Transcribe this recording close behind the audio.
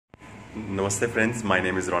Namaste friends, my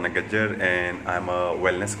name is Gajjar and I'm a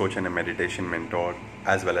wellness coach and a meditation mentor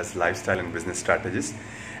as well as lifestyle and business strategist.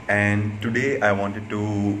 And today I wanted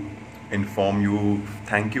to inform you,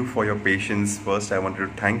 thank you for your patience. First I wanted to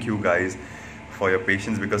thank you guys for your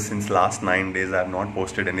patience because since last 9 days I have not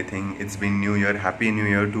posted anything. It's been New Year. Happy New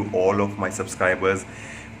Year to all of my subscribers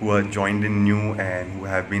who are joined in new and who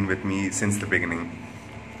have been with me since the beginning.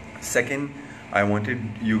 Second, I wanted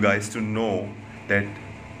you guys to know that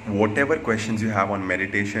whatever questions you have on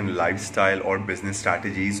meditation, lifestyle or business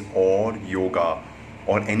strategies or yoga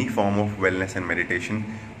or any form of wellness and meditation,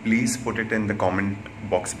 please put it in the comment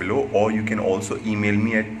box below, or you can also email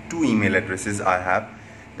me at two email addresses I have,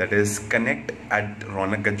 that is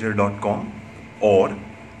connect@ronakgajjar.com or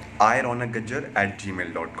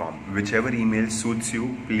ironakgajjar@gmail.com. Whichever email suits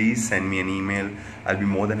you, please send me an email. I'll be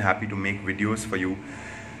more than happy to make videos for you.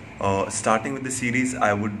 Starting with the series,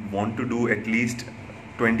 I would want to do at least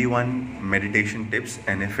 21 meditation tips,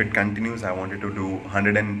 and if it continues I wanted to do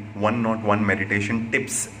 101 meditation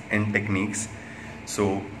tips and techniques,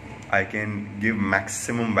 so I can give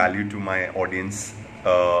maximum value to my audience,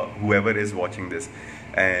 whoever is watching this.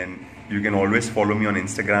 And you can always follow me on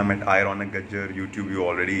Instagram at ironakgajjar, YouTube you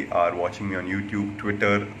already are watching me on YouTube,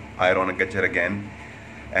 Twitter ironakgajjar again.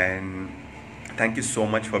 And thank you so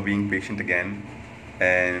much for being patient again,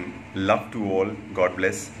 and love to all. God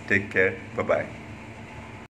bless. Take care. Bye bye.